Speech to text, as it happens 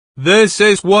This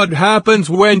is what happens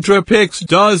when Trop1ks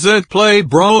doesn't play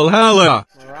brawlhalla.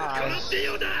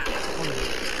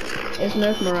 It's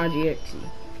Nerf Mirage EXE.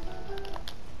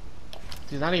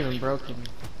 He's not even broken.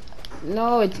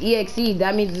 No, it's EXE.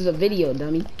 That means it's a video,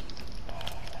 dummy.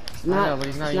 It's not, I know, but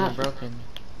he's not even broken.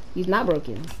 He's not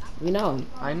broken. We know.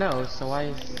 I know, so why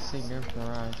is it saying Nerf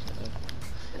Mirage?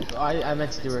 I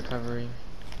meant to do recovery.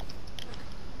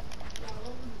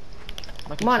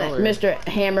 Come on, Mr.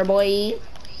 Hammer Boy.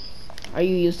 Are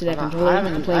you used to that controller? I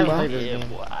haven't played this game.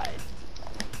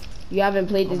 You haven't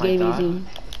played this game, easy?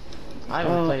 I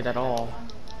haven't played at all.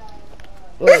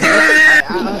 Of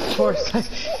course. What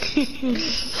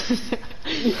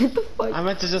the fuck? I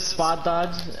meant to just spot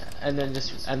dodge and then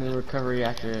recovery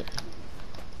after it.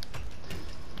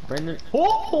 Brendan.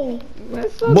 Oh!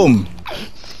 That's so Boom.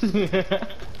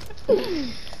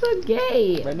 so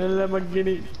gay. Brendan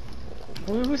Lamborghini.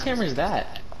 Whose hammer is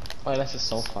that? Oh, that's just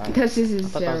so fire. This is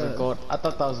his I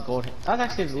thought that was gold. That's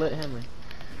actually a lit hammer.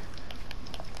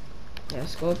 Yeah,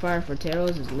 Skullfire for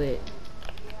Taros is lit.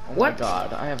 Oh What? my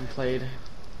god, I haven't played.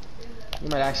 You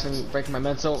might actually break my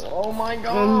mental. Oh my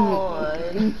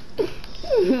god!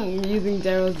 Using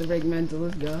Taros to break mental,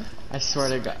 let's go. I swear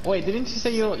to god. Wait, didn't you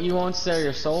say you won't share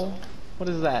your soul? What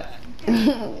is that?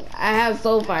 I have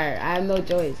Soulfire, I have no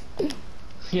choice.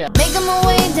 Yeah. Making my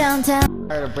way downtown.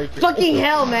 Fucking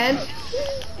hell, man!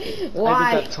 Why?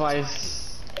 I did that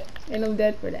twice. And I'm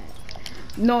dead for that.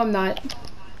 No, I'm not.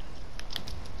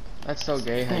 That's so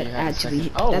gay how That you have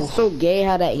actually, oh, that's so gay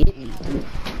how that hit me.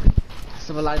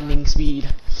 Silver lightning speed.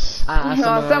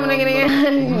 No, someone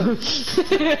again.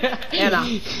 Anna.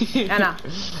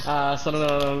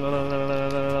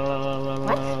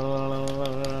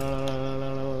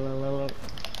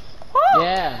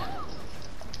 Yeah.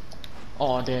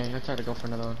 Oh dang, I tried to go for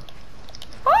another one.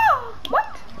 Oh, what?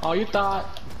 Oh, you thought?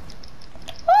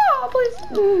 Oh, please.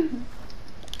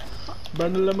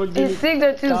 His things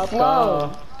are too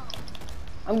slow.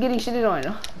 I'm getting shitted on.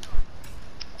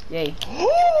 Yay.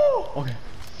 Okay.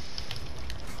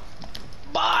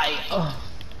 Bye.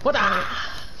 What?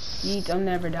 Yeet, I'll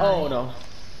never die. Oh no.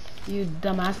 You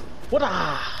dumbass. What?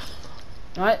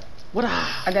 What? What?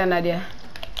 I got an idea.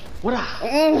 What?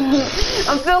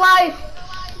 I'm still alive.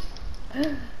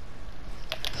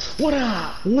 What?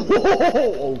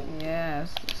 Whoa!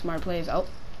 Yes, smart plays. Oh.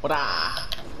 What?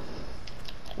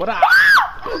 What?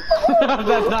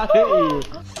 That's not hit you.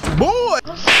 Boy!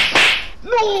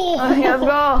 No! Let's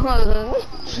go.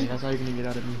 That's all you're gonna get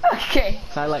out of me. Okay.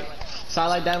 Sidelight,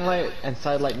 downlight, and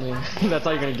sidelight me. That's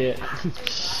all you're gonna get.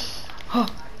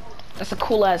 That's a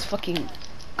cool ass fucking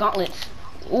gauntlet.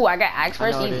 Ooh, I got axe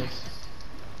first. Easy.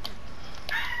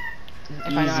 If I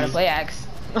know how to play axe.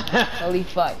 Holy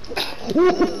fuck.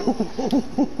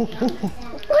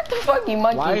 What the fuck, you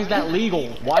monkey? Why is that legal?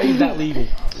 Why is that legal?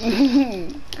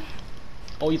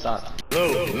 Oh, you thought. No.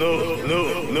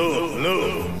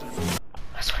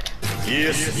 I swear to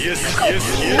Yes.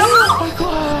 No! Oh my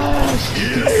gosh!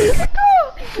 Yes.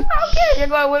 Okay, you're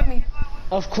going with me.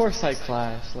 Of course I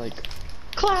clash. Like,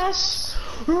 Clash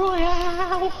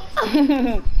Royale!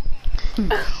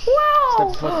 Wow!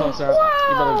 Step foot closer. Wow!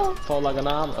 You better fall like an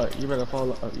omelet. You better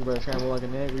scramble like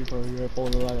an egg. You better fall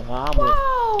like an omelet.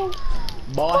 Wow!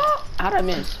 Boy. How'd I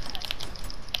miss?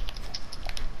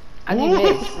 I didn't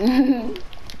miss.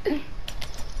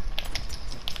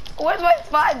 Where's my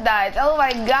spot dice? Oh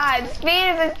my god,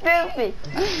 speed is stupid.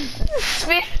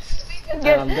 Speed is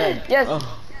good. I'm dead. Yes.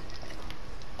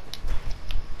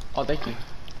 Oh, thank you.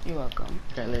 You're welcome.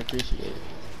 Greatly appreciate it.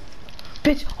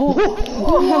 Bitch. Oh.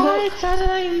 What? How did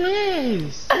I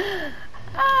miss?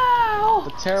 Ow.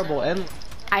 The terrible end.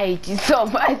 I hate you so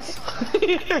much.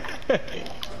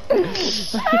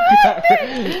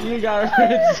 You got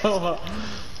rid so much.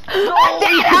 No.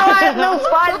 Dang it, I have no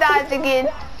spot dodge again.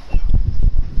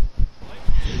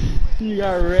 You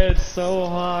got red so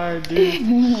hard, dude.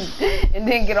 And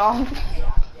then get off.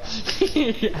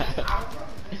 Yeah.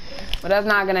 But that's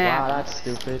not gonna happen. Wow, that's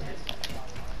stupid.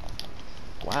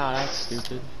 Wow, that's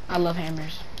stupid. I love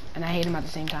hammers, and I hate them at the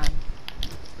same time.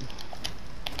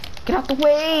 Get out the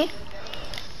way!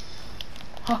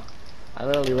 Huh. I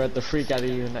literally read the freak out of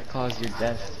you and that caused your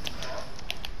death.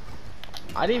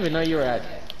 I didn't even know you were at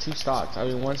 2 stocks. I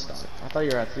mean 1 stock. I thought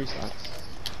you were at 3 stocks.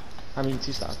 I mean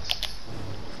 2 stocks.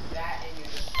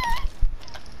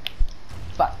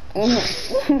 Fuck. That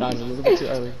was a little bit too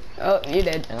early. Oh, you're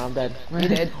dead. And I'm dead. You're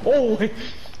dead. Oh! He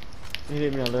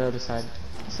hit me on the other side.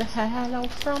 Say hello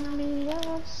from the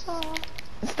other side.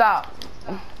 Stop.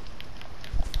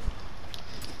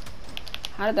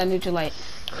 How did that neutralite?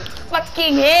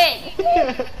 Fucking hit!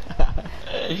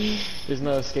 There's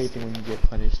no escaping when you get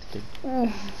punished, kid.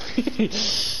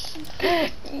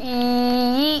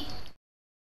 Yeet.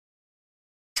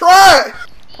 Try it!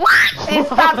 What? It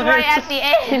stopped right at the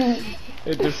end.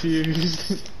 It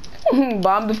defused.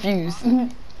 Bomb defused.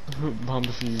 Bomb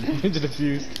defused. It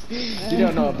defused. You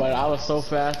don't know it, but I was so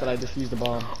fast that I defused the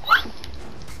bomb.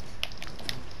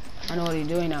 I know what he's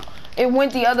doing now. It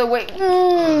went the other way.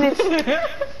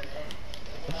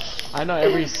 I know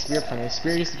every spear plan.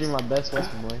 Spear used to be my best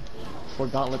weapon, boy. Before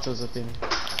gauntlets was a thing.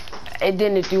 It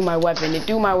didn't do my weapon. It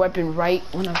threw my weapon right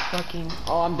when I fucking...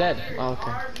 Oh, I'm dead. Oh,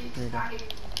 okay. Here you go.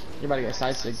 You're about to get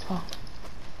side-sticked. Oh.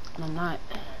 No, I'm not.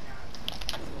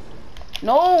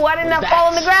 No, why didn't I fall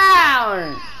on the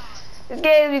ground? This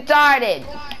game is retarded.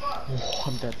 Oh,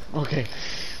 I'm dead. Okay.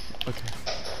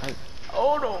 Okay.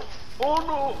 Oh no. Oh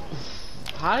no.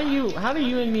 How do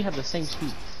you and me have the same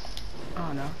speed? I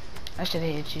don't know. I should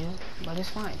have hit you, but it's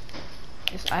fine.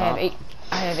 I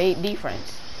have 8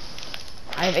 defense.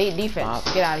 I have 8 defense.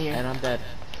 Get out of here. And I'm dead.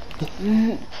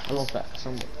 A little fast.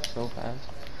 So fast.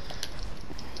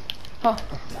 Oh.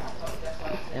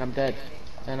 And I'm dead.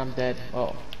 And I'm dead.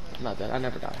 Oh, I'm not dead. I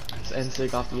never die. It's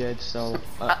N-sig off the edge, so...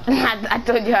 I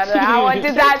told you how to. I want 2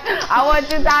 times. I want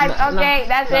 2 times. Okay,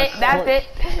 that's it. That's it.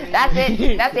 That's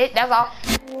it. That's it. That's all.